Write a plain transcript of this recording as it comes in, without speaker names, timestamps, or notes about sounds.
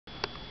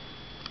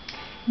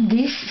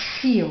this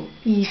seal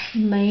is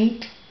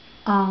made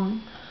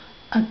on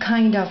a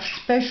kind of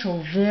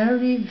special,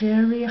 very,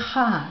 very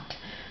hard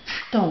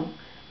stone.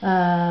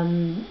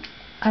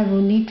 I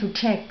will need to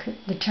check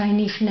the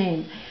Chinese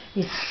name.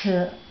 It's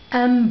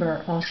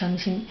amber or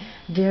something,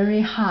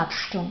 very hard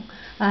stone.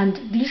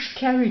 And these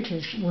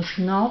characters was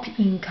not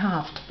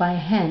carved by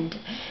hand.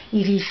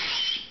 It is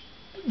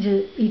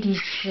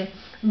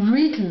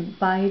written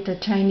by the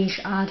Chinese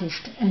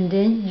artist and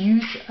then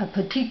use a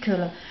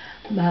particular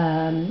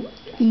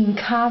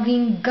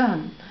carving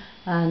gun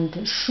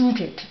and shoot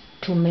it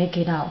to make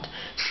it out.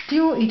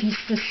 Still, it is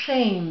the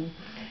same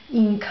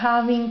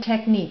carving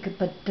technique,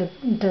 but the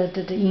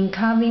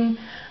carving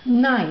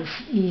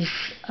knife is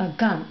a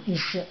gun,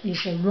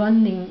 is a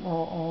running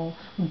or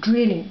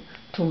drilling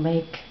to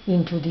make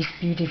into this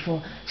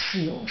beautiful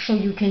seal. So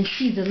you can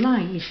see the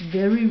line is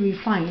very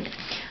refined.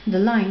 The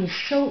line is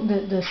so,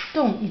 the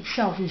stone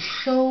itself is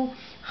so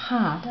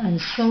hard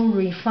and so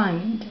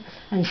refined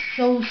and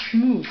so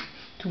smooth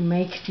to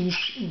make this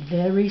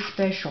very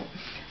special.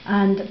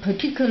 And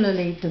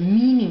particularly the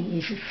meaning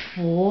is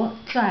佛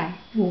在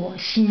我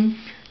心,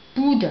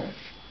 Buddha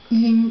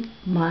in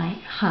my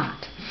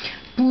heart.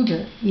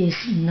 Buddha is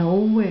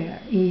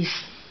nowhere, is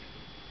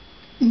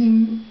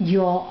in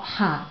your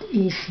heart,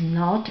 is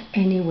not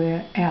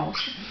anywhere else.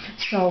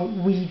 So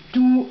we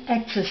do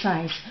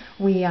exercise,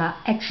 we are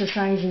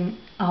exercising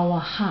our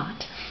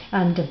heart,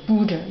 and the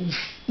Buddha is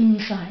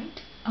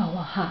inside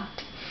our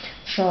heart.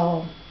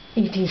 So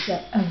it is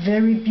a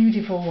very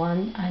beautiful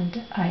one,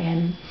 and I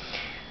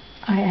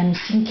am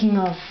thinking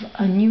of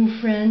a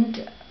new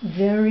friend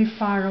very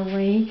far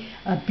away,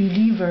 a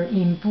believer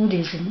in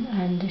Buddhism,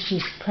 and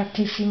she's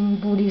practicing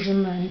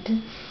Buddhism,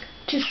 and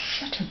just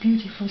such a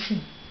beautiful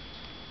thing.